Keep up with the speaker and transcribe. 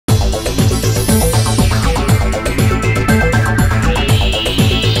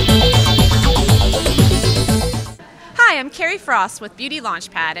Ross with Beauty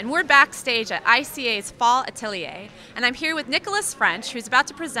Launchpad, and we're backstage at ICA's Fall Atelier, and I'm here with Nicolas French, who's about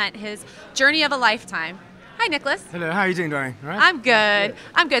to present his Journey of a Lifetime. Hi, Nicolas. Hello, how are you doing, Doreen? All right? I'm good.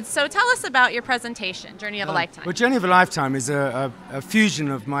 I'm good. So tell us about your presentation, Journey of a Lifetime. Well, Journey of a Lifetime is a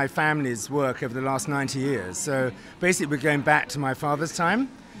fusion of my family's work over the last 90 years. So basically we're going back to my father's time,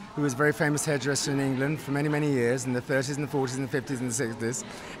 who was a very famous hairdresser in England for many, many years, in the 30s and the 40s and the 50s and the 60s.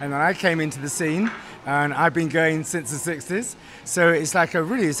 And then I came into the scene, and I've been going since the 60s. So it's like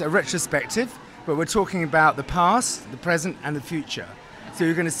it's a retrospective, but we're talking about the past, the present, and the future. So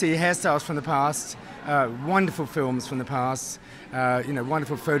you're going to see hairstyles from the past, wonderful films from the past,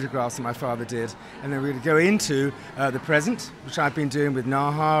 wonderful photographs that my father did, and then we're going to go into the present, which I've been doing with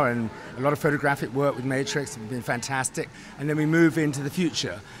Naha and a lot of photographic work with Matrix. It's been fantastic, and then we move into the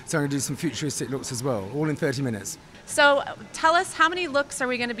future. So I'm going to do some futuristic looks as well, all in 30 minutes. So tell us, how many looks are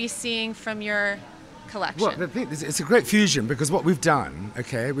we going to be seeing from your collection? Well, the thing is, it's a great fusion, because what we've done,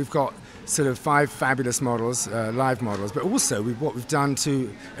 okay, we've got sort of 5 fabulous models, live models, but also what we've done to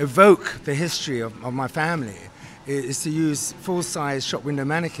evoke the history of my family is to use full-size shop window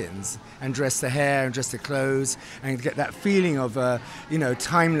mannequins and dress the hair and dress the clothes and get that feeling of,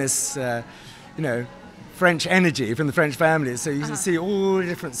 timeless, French energy from the French family. So you can see all the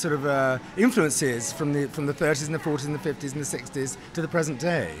different sort of influences from the 30s and the 40s and the 50s and the 60s to the present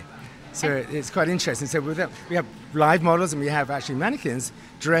day. So it's quite interesting. So we have live models, and we have actually mannequins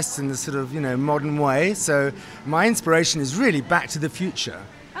dressed in the sort of modern way. So my inspiration is really back to the future,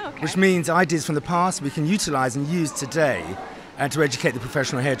 which means ideas from the past we can utilize and use today to educate the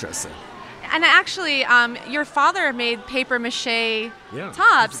professional hairdresser. And actually, your father made paper mache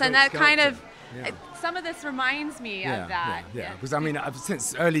tops, and that kind of some of this reminds me of that. Yeah. Because I mean,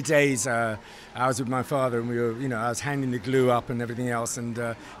 since early days, I was with my father, and we were, I was hanging the glue up and everything else, and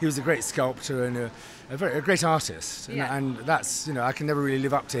he was a great sculptor and a great artist, and that's, I can never really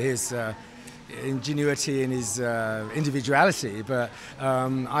live up to his ingenuity and his individuality, but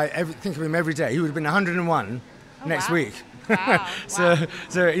I think of him every day. He would have been 101 next week. Wow. So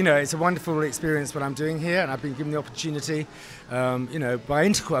it's a wonderful experience what I'm doing here, and I've been given the opportunity, by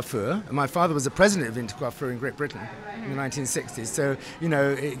Intercoiffure. My father was the president of Intercoiffure in Great Britain in the 1960s. So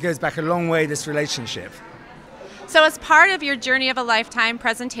it goes back a long way, this relationship. So as part of your Journey of a Lifetime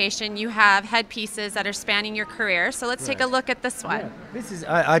presentation, you have headpieces that are spanning your career. So let's take a look at this one. Yeah. This is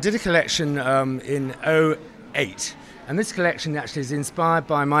I did a collection in '08, and this collection actually is inspired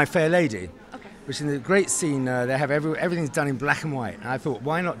by My Fair Lady. Which in the great scene, they have everything's done in black and white. And I thought,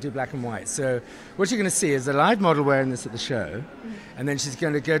 why not do black and white? So what you're going to see is a live model wearing this at the show, and then she's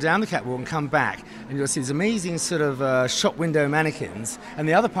going to go down the catwalk and come back, and you'll see these amazing sort of shop window mannequins, and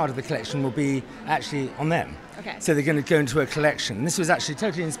the other part of the collection will be actually on them. So they're going to go into a collection. And this was actually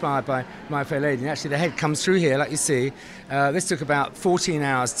totally inspired by My Fair Lady. And actually the head comes through here, like you see. This took about 14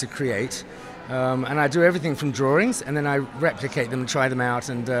 hours to create. And I do everything from drawings, and then I replicate them and try them out.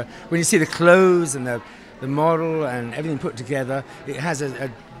 And when you see the clothes and the model and everything put together, it has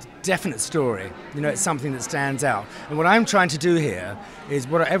a definite story. It's something that stands out. And what I'm trying to do here is,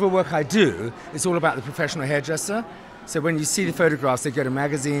 whatever work I do, it's all about the professional hairdresser. So when you see the photographs, they go to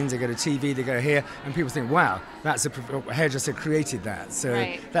magazines, they go to TV, they go here, and people think, wow, that's a hairdresser created that.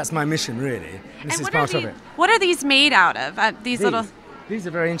 So that's my mission, really. And this is part of it. What are these made out of? These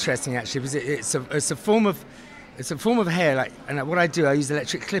are very interesting, actually, because it's a form of hair. And what I do, I use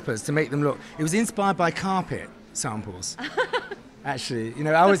electric clippers to make them look. It was inspired by carpet samples. Actually,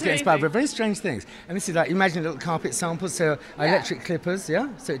 I always get inspired by very strange things. And this is imagine little carpet samples. So electric clippers,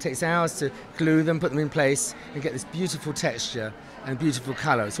 So it takes hours to glue them, put them in place, and get this beautiful texture and beautiful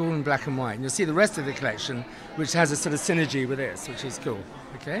colour. It's all in black and white. And you'll see the rest of the collection, which has a sort of synergy with this, which is cool.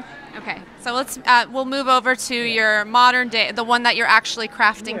 Okay, so we'll move over to your modern day, the one that you're actually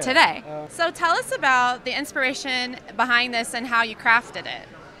crafting today. So tell us about the inspiration behind this and how you crafted it.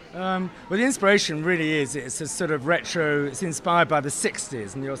 Well, the inspiration really is, it's a sort of retro, it's inspired by the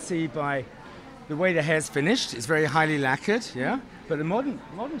 60s, and you'll see by the way the hair's finished, it's very highly lacquered, but the modern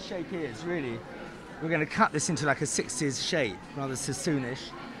shape here is really, we're going to cut this into like a 60s shape, rather sassoonish,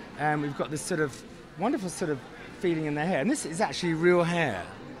 and we've got this sort of wonderful sort of feeling in the hair, and this is actually real hair.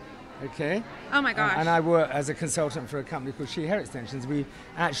 Okay. Oh my gosh. And I work as a consultant for a company called She Hair Extensions. We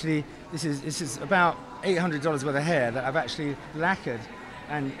actually, this is about $800 worth of hair that I've actually lacquered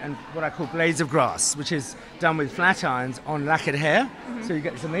and what I call blades of grass, which is done with flat irons on lacquered hair. So you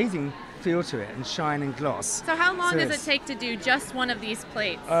get this amazing feel to it and shine and gloss. So how long does it take to do just one of these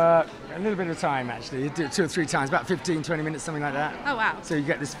plates? A little bit of time, actually. You do it 2 or 3 times, about 15, 20 minutes, something like that. Oh, wow. So you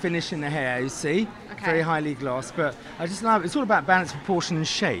get this finish in the hair, you see. Very highly glossed, but I just love it. It's all about balance, proportion and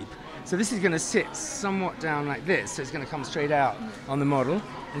shape. So this is going to sit somewhat down like this, so it's going to come straight out on the model.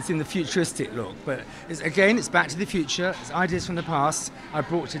 It's in the futuristic look, but it's back to the future. It's ideas from the past I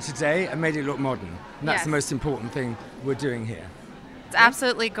brought to today and made it look modern. And that's Yes. the most important thing we're doing here. It's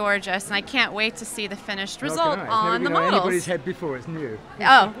absolutely gorgeous, and I can't wait to see the finished result It's on the never been on anybody's models. head before. It's new.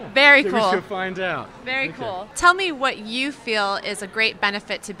 Oh, very So cool. we shall find out. Very Okay. cool. Tell me what you feel is a great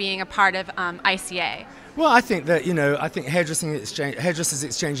benefit to being a part of ICA. Well, I think that, I think hairdressers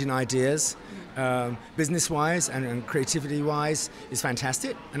exchanging ideas, business-wise and creativity-wise, is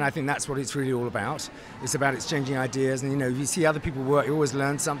fantastic. And I think that's what it's really all about. It's about exchanging ideas. And, if you see other people work, you always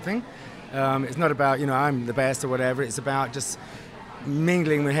learn something. It's not about, I'm the best or whatever. It's about just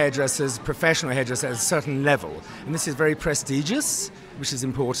mingling with hairdressers, professional hairdressers at a certain level. And this is very prestigious, which is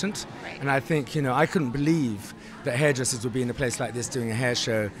important. Right. And I think, I couldn't believe that hairdressers would be in a place like this doing a hair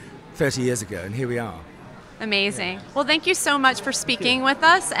show 30 years ago, and here we are. Amazing. Well, thank you so much for speaking with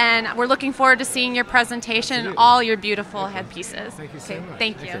us, and we're looking forward to seeing your presentation and Absolutely. all your beautiful headpieces. Thank you so much.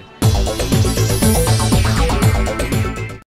 Thank you. Okay.